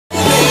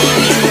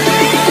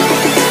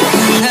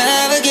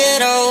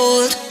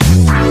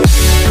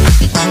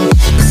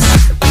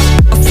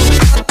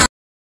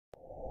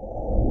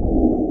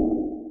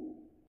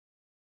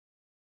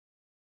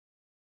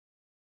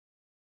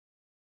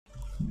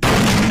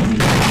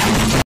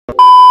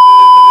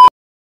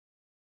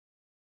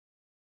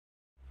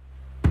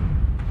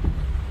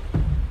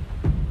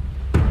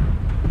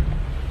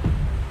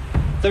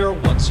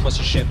once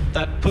was a ship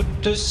that put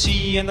to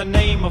sea, and the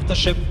name of the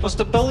ship was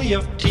the Belly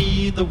of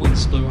Tea. The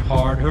winds blew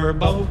hard, her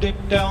bow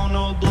dipped down,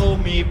 oh blow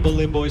me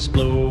bully boys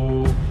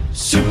blow.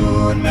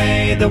 Soon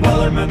may the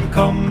wellerman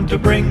come to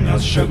bring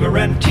us sugar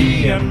and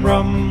tea and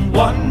rum.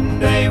 One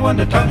day when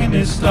the tonguing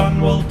is done,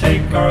 we'll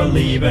take our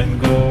leave and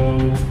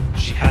go.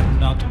 She had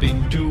not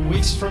been 2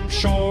 weeks from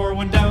shore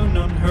when down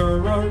on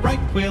her a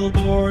right whale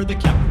bore. The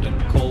captain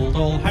called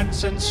all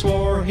hands and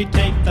swore he'd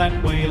take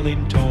that whale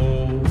in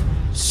tow.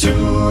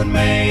 Soon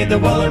may the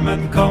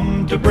wellerman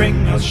come to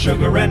bring us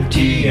sugar and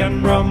tea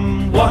and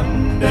rum.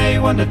 One day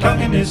when the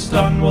tonguing is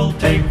done, we'll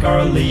take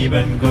our leave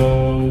and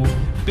go.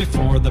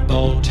 Before the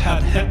boat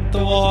had hit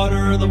the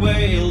water, the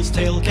whale's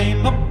tail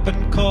came up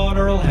and caught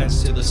her. All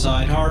hands to the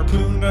side,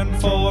 harpooned and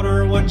fought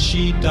her when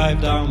she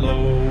dived down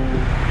low.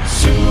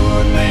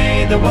 Soon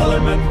may the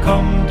wellerman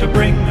come to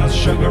bring us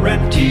sugar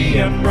and tea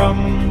and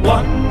rum.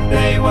 One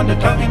day when the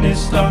tonguing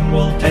is done,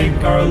 we'll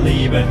take our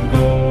leave and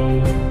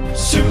go.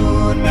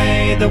 Soon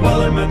may the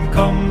wellerman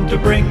come to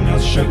bring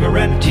us sugar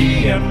and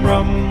tea and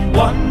rum.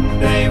 One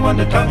day when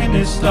the tonguing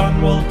is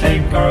done, we'll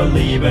take our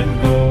leave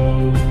and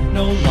go.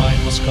 No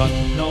line was cut,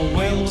 no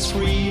whale was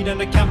freed, and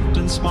the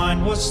captain's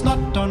mind was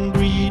not on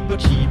greed,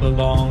 but he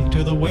belonged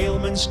to the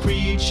whaleman's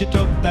creed. She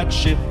took that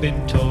ship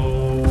in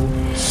tow.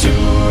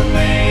 Soon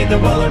may the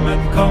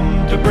wellerman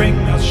come to bring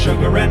us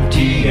sugar and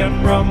tea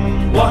and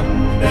rum.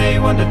 One day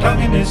when the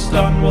tonguing is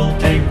done, we'll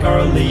take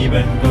our leave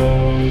and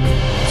go.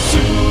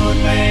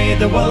 Soon may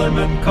the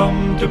wellerman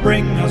come to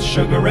bring us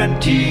sugar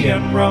and tea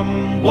and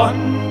rum.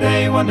 One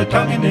day when the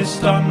tonguing is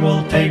done,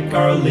 we'll take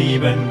our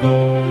leave and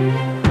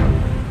go.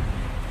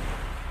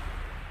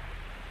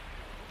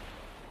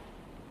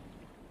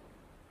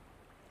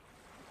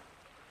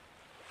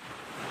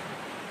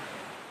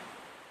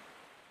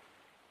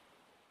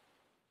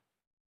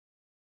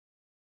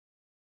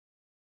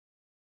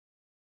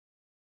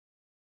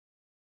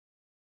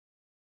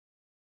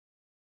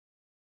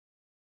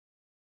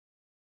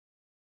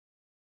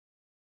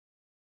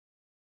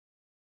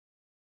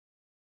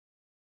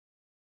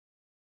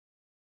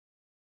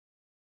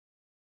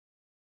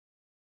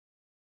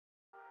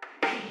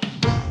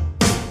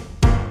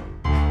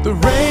 The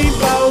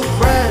rainbow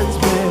friends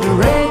with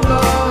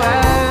rainbow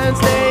hands,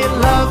 they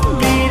love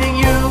meeting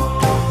you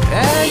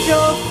and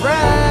your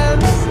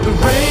friends. The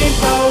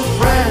rainbow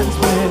friends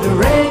with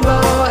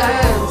rainbow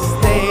hands,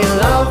 they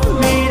love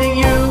meeting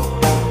you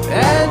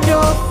and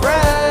your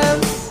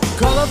friends.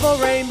 Colorful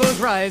rainbows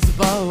rise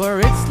above where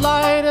it's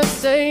light and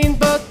sane,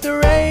 but the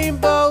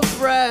rainbow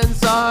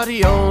friends are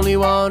the only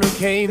one who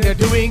came. They're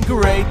doing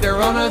great,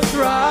 they're on a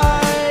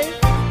thrive,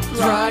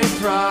 thrive,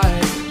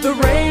 thrive. The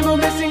rainbow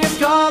missing its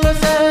colors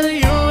and the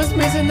U is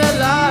missing the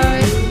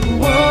light.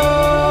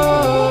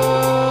 Whoa.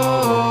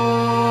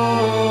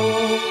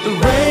 The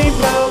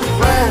rainbow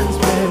friends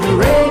with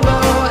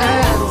rainbow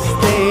hands,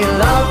 they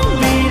love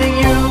meeting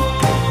you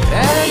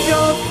and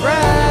your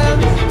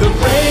friends. The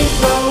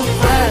rainbow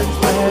friends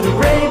with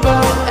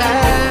rainbow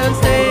hands,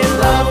 they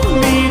love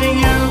meeting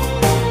you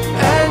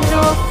and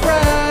your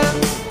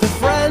friends. The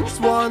friends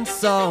want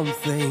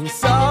something,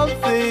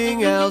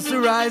 something else to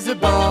rise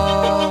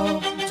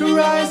above, to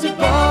rise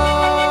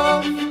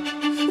above.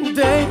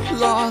 They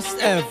lost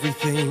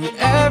everything,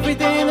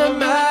 everything that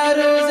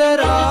matters at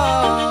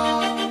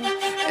all,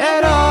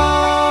 at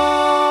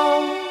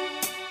all.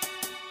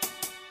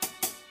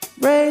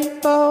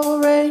 Rainbow,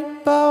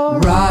 rainbow,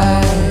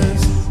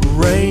 rise.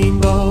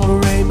 Rainbow,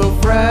 rainbow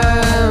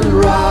friend,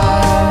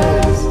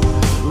 rise,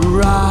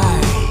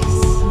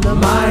 rise.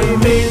 My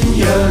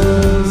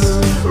minions,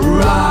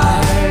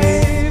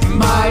 rise,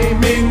 my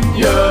minions.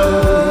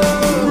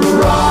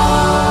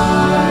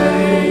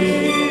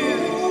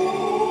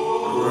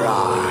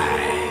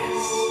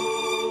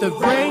 The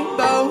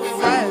rainbow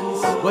friends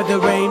with the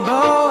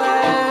rainbow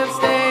hands,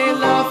 they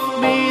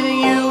love meeting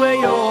you and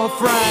your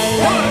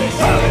friends.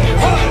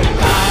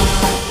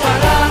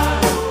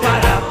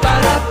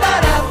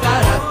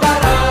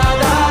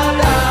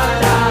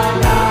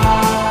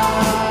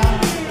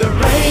 The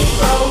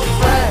rainbow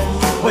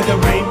friends with the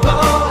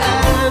rainbow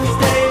hands,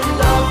 they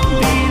love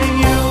meeting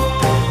you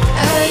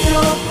and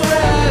your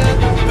friends.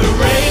 The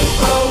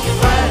rainbow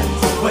friends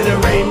with the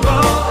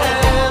rainbow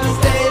hands,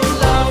 they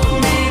love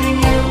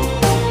meeting you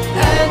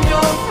and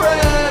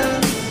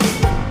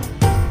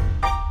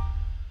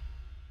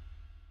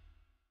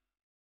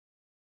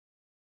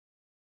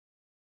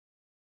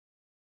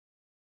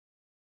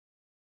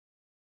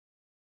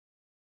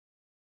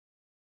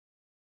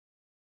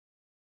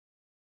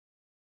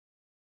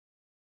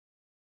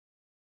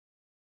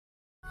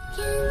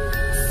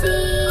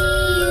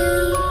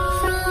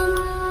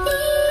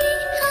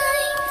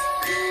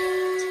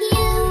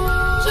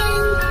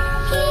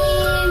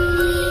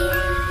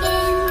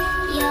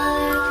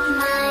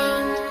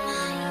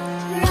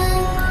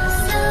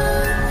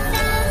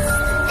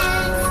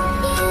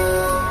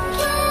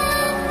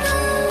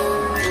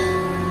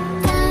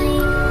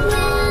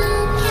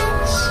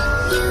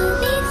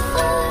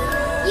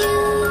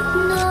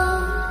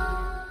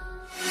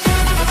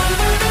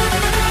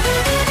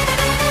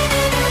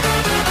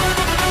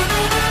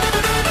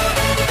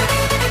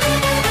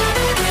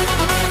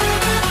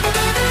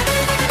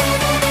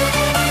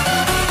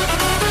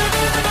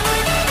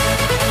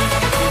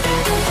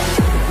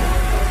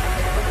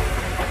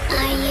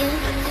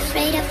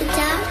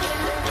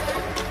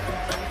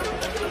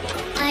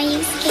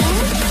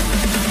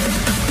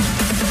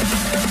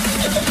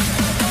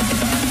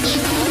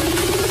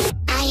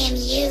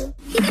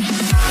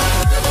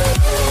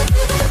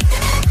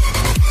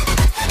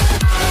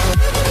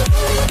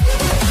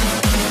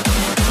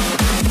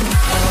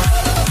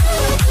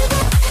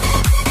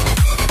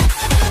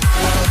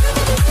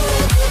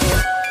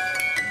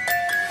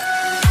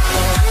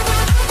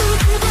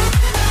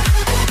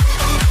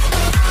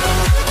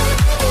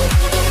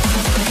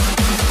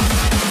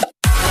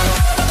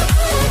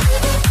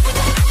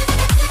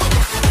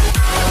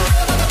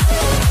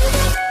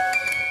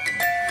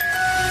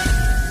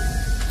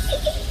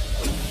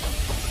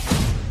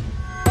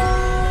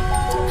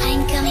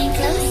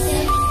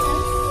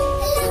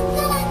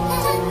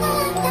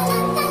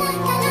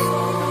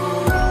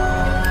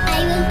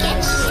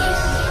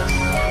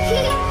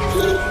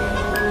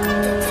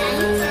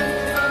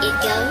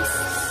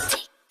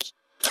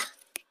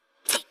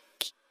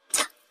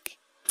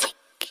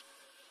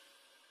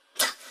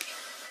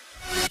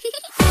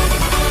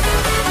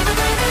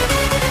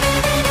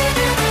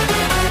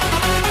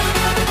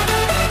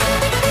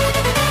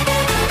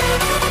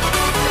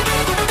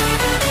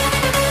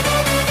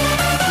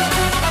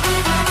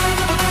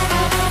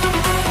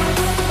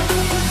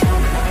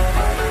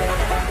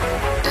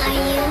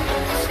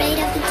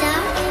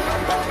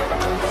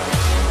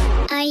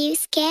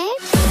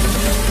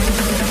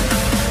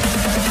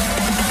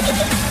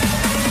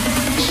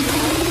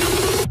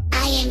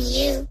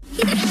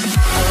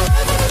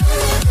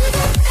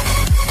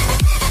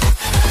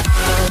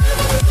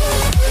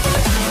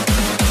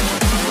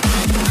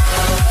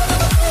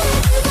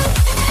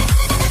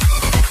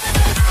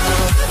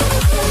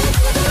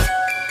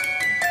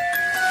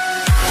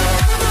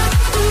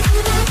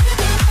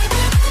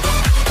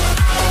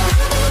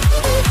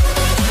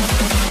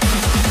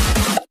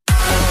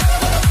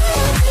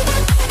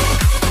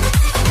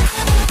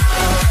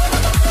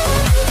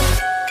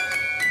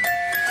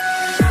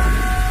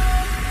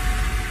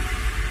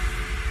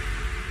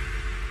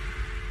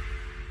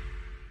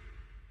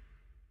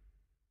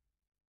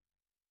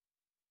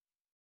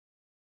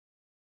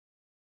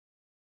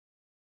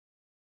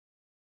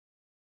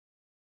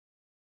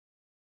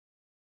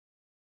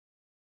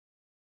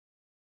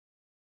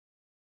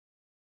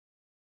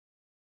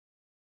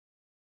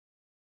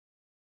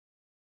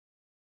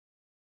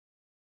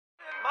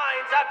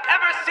signs I've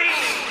ever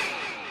seen.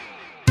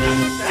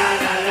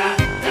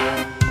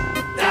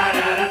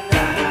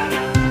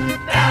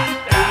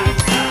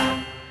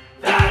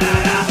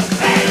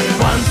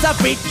 Once I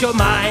reach your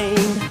mind,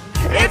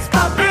 it's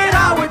pumping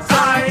out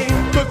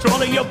time.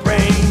 Controlling your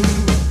brain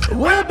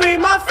will be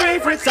my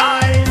favorite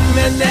time.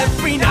 And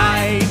every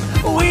night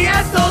we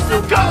ask those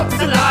who come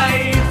to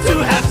life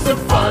to have some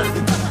fun.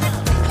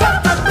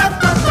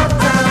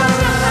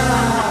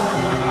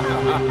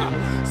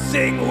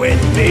 Sing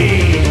with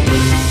me.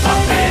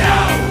 Pump it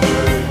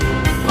outward,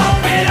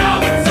 pump it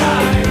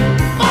outside,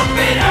 pump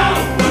it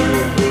outward,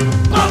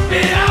 pump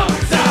it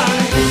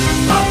outside,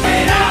 pump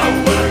it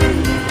outward,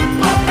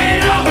 pump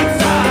it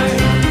outside,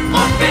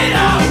 pump it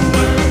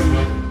outward,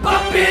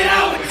 pump it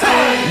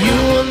outside. You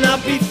will not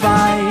be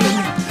fine.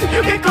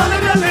 You can call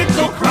it a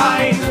little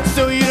crime.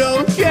 So you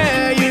don't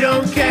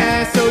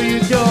care, so you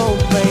don't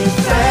play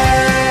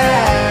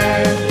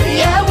fair.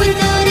 Yeah, we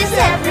do this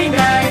every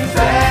night.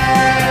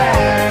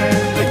 Fair.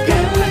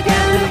 Again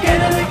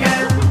and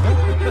again.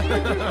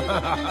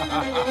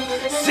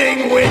 Sing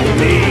with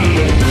me.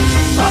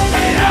 Pump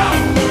it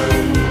outward,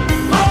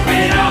 pump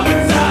it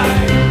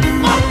outside,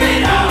 pump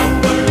it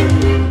outward,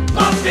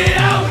 pump it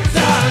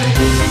outside,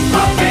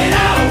 pump it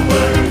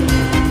outward,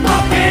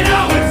 pump it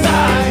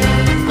outside,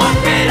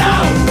 pump it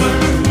outward,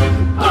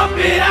 pump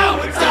it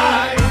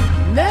outside.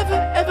 Never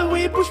ever will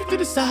you push me to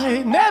the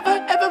side.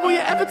 Never ever will you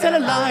ever tell a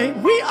lie.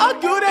 We are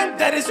good and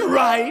that is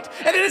right,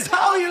 and it is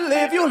how you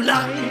live your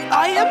life.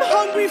 I am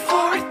hungry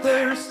for a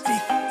thirsty,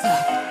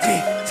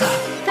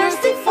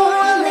 thirsty for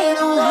a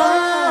little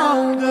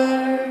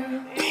longer.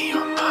 In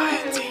your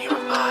mind,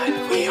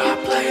 we are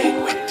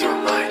playing with your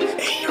mind.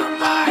 In your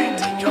mind,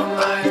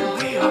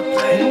 we are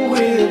playing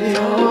with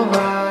your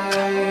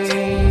mind.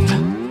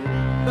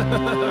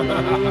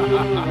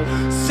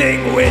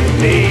 Sing with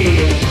me.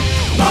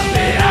 Pump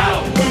it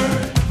outward,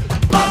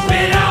 pump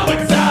it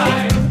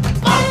outside,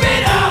 pump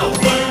it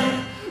outward,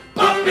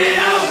 pump it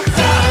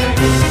outside,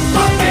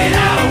 pump it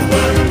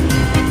outward,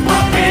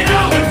 pump it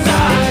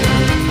outside,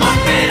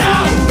 pump it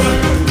outward,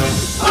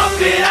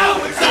 pump it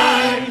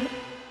outside.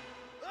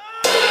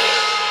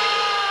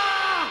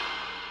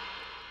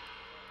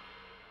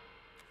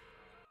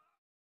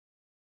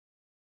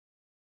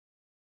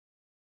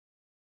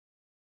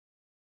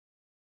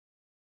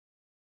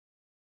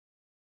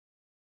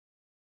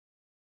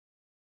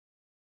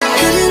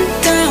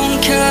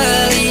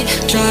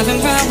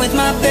 Driving round with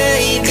my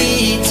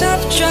baby,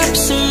 top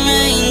drops and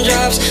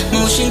raindrops.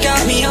 Motion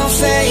got me all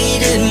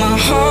faded, my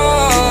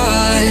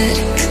heart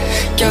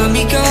got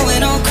me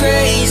going all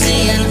crazy.